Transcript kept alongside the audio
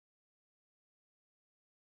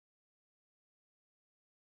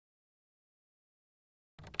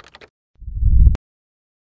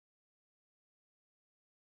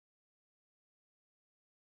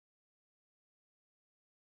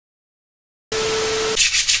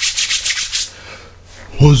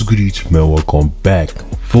What's good, YouTube, man? Welcome back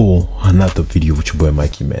for another video with your boy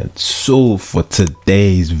Mikey, man. So for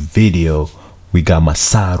today's video we got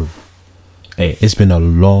Massaru. Hey, it's been a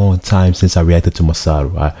long time since I reacted to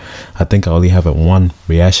Massaru. I think I only have one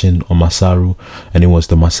reaction on Massaru, and it was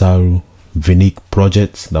the Massaru Vinique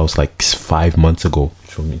project. That was like 5 months ago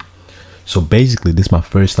for me. So basically this is my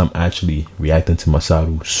first time actually reacting to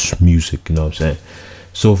Massaru's music, you know what I'm saying?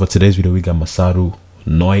 So for today's video we got Massaru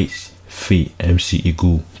NOIS feat MC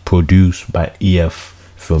Igu, produced by EF.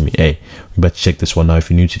 Feel me? Hey, we better check this one out. If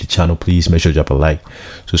you're new to the channel, please make sure to drop a like,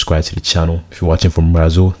 subscribe to the channel. If you're watching from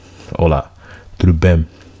Brazil, hola, tudo bem?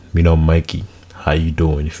 Me know Mikey, how you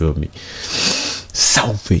doing? You feel me?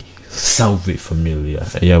 Salve, salve familia.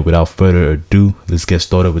 And yeah, without further ado, let's get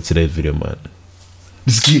started with today's video, man.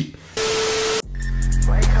 Let's get it.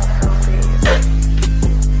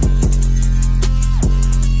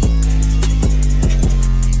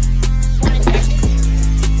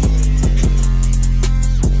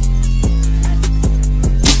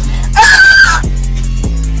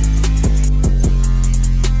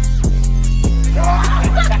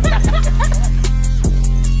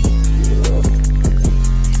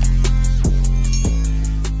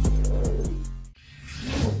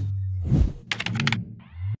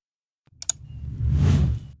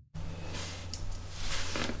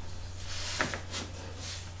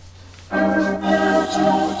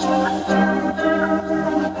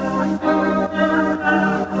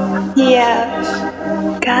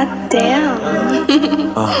 Yeah, goddamn.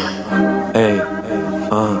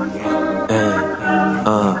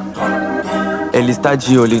 Ele está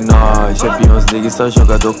de olho em nós, Champions League só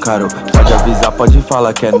jogador caro. Pode avisar, pode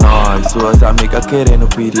falar que é nós. Suas amigas querendo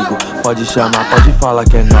perigo, pode chamar, pode falar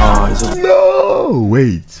que é nós. No,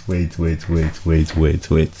 wait a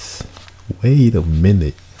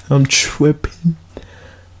minute. I'm tripping.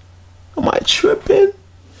 Am I tripping?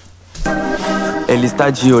 Ele está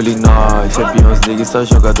de olho em nós, Champions League só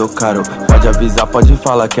jogador caro. Pode avisar, pode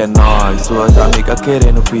falar que é nós. Suas amigas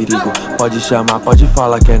querendo perigo, pode chamar, pode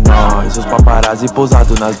falar que é nós. Os paparazzi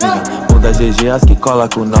pousados nas minas, bunda GG as que cola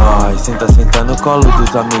com nós. Senta no colo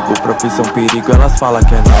dos amigos, profissão perigo, elas falam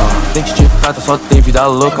que é nós. Dente de prata, só tem vida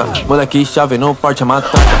louca. Moleque chave no porte, é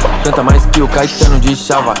matata. Canta mais que o Caetano de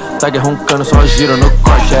chava. Tag roncando, só giro no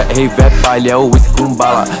corte. É rave, é baile, é o whisky com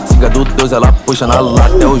bala. Siga do 12, ela puxa na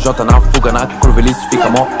lata. É o J na fuga, na curva eles ficam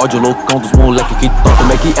mó ódio loucão dos moleque que tocam.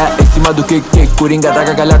 Como é que é em cima do que? Coringa da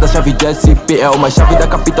gargalhada, chave de SP. É uma chave da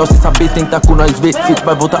capital, cê saber, tenta com nós ver se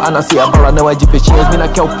vai voltar a nascer. A bala não é de peixinho, as mina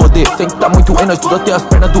quer o poder. Senta muito em nós, tudo até as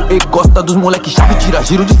pernas do E. Gosta dos moleque, chave, tira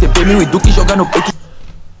giro de CP. Meu Edu que joga no peito.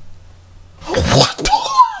 What?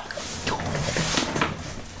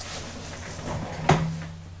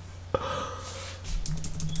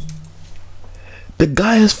 The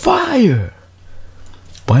guy is fire.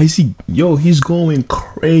 Why is he? Yo, he's going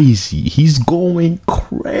crazy. He's going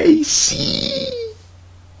crazy.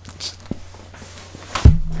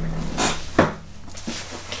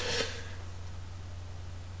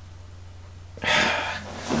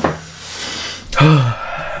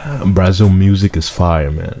 Brazil music is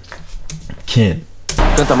fire, man. Can't.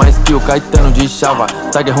 Canta mais que o Caetano de chava.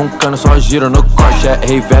 Tag roncando, só giro no corte. É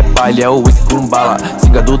rave, é baile, é o whisky com bala.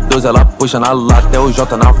 Siga do 12, ela puxa na lata. É o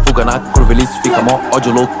J na fuga, na curva eles ficam mó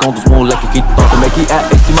ódio loucão dos moleque que tocam. Como é que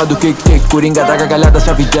é em cima do que? Coringa da gargalhada,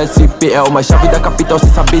 chave de SP. É uma chave da capital, cê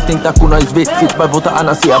saber, tenta com nós ver se vai voltar a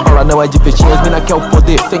nascer. A bala não é de peixinho, as mina quer o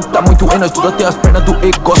poder. Senta muito em nós, tudo até as pernas do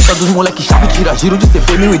E. Gosta dos moleque, chave, tira giro de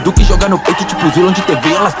CP. Meu Edu que joga no peito, tipo vilão de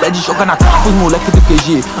TV. Elas pedem, joga na cara pros moleque do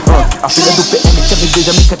QG. A filha do PM quer viver,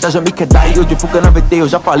 já me quer dar, já me quer dar. E eu de fuga na VT, eu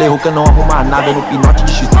já falei, Roca não arruma nada no pinote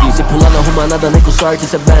de XP. Se pular não arruma nada, nem com sorte,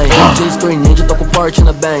 cê bem. DJ Screen Ninja, tô com porte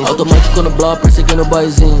na band. Automático no bloco, perseguindo o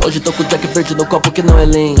boyzinho. Hoje tô com o Jack verde no copo que não é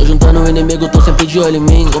lean. Tô juntando o inimigo, tô sempre de olho em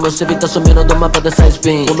mim. O meu CV tá sumindo do mapa dessa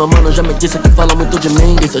spin. O meu mano já me disse que fala muito de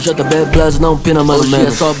mim. Isso é JB Blaz, não pina, mano. Hoje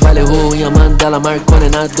é só baile, ruinha, Mandela, Marconi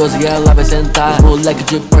na 12 e ela vai sentar. Os moleque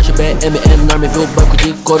de Porsche BM enorme, viu o banco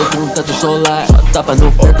de couro com teto solar. Só tapa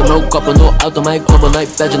no teto, meu copo no alto, mas como na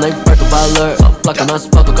iPad, não importa o valor. Só placa no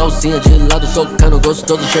asfalto, calcinha de lado, socando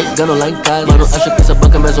gostoso, chegando lá em casa. Mano, acho que essa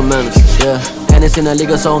banca é mais ou menos, yeah. Hennessy na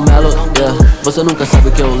liga, só um melo, yeah. Você nunca sabe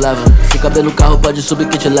o que eu levo. Se caber no carro, pode subir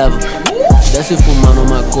que te levo. Desce fumando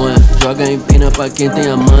maconha, joga empina pra quem tem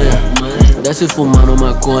a manha. Desce fumando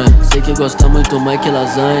maconha, sei que gosta muito mais que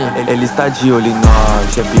lasanha. Ele está de olho em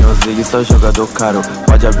nós, Champions League só jogador caro.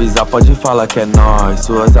 Pode avisar, pode falar que é nós.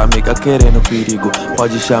 Suas amigas querendo perigo,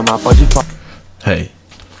 pode chamar, pode falar. Hey,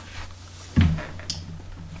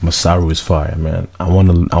 Massaru is fire, man. I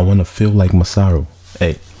wanna feel like Massaru.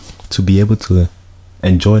 Hey, to be able to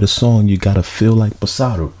enjoy the song, you gotta feel like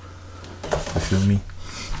Massaru. You feel me?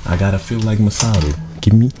 I gotta feel like Massaru.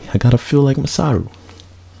 I gotta feel like Massaru.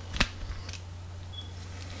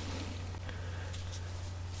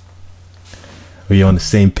 We on the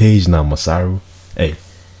same page now, Massaru. Hey,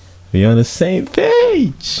 we on the same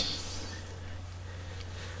page.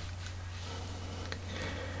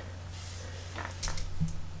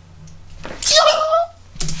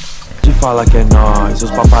 De fala que é nóis,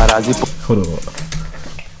 os paparazzi. Hold on.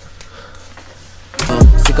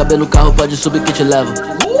 Se caber no carro pode subir que te leva.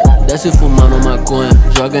 Desce fumando maconha,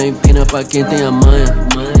 joga empina pra quem tem a manha.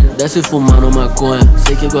 Desce fumando maconha,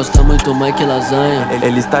 sei que gosta muito mais que lasanha.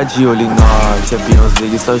 Ele está de olho em nós, Champions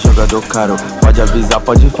League só jogador caro. Pode avisar,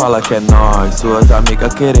 pode falar que é nóis. Suas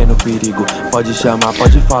amigas querendo perigo, pode chamar,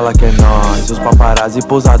 pode falar que é nóis. Os paparazzi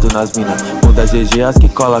pousado nas minas, muda GG as que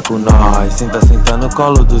cola com nós. Senta no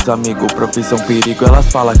colo dos amigos, profissão perigo, elas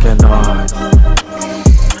falam que é nóis.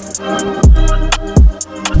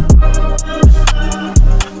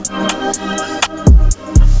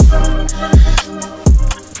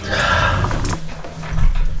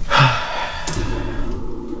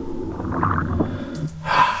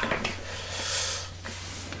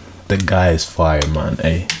 The guy is fire, man.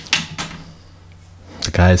 Hey,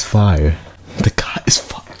 the guy is fire. The guy is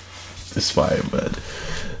fire. This is fire, man.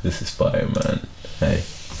 This is fire, man. Hey.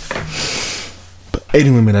 But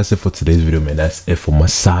anyway, man, that's it for today's video, man. That's it for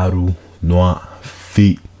Massaru, NOIS,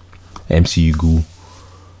 feat, MC Ugu,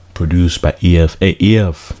 produced by EF. Hey,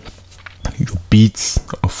 EF, your beats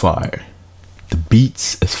are fire. The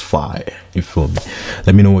beats is fire. You feel me?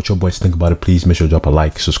 Let me know what your boys think about it. Please make sure to drop a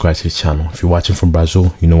like, subscribe to his channel. If you're watching from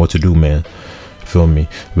Brazil, you know what to do, man. You feel me?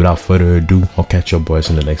 Without further ado, I'll catch your boys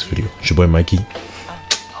in the next video. It's your boy Mikey.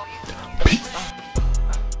 Peace.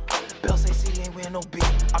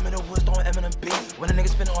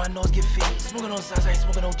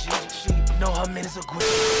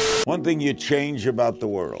 One thing you change about the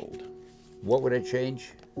world. What would I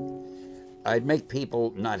change? I'd make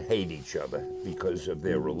people not hate each other because of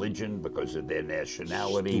their religion, because of their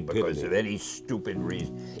nationality, because of any stupid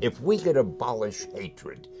reason. If we could abolish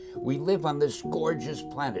hatred, we live on this gorgeous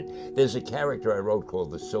planet. There's a character I wrote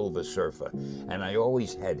called the Silver Surfer, and I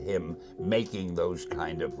always had him making those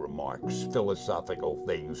kind of remarks, philosophical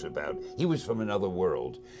things about, he was from another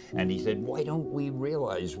world, and he said, why don't we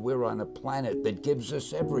realize we're on a planet that gives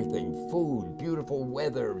us everything, food, beautiful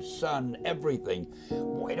weather, sun, everything.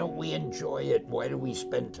 Why don't we enjoy it? Why do we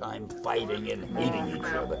spend time fighting and hating each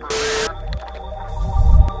other?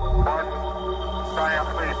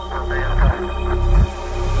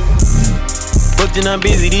 Booked and I'm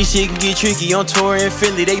busy, this shit can get tricky. On tour in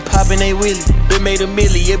Philly, they poppin' they willy. Been made a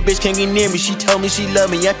milli, your bitch can't get near me. She told me she love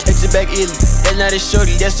me, I texted back illy. That not a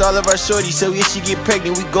shorty, that's all of our shorties. So if she get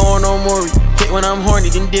pregnant, we going on Maury. Hit when I'm horny,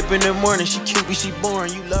 then dip in the morning. She cute, but she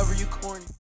boring. You love her, you cool.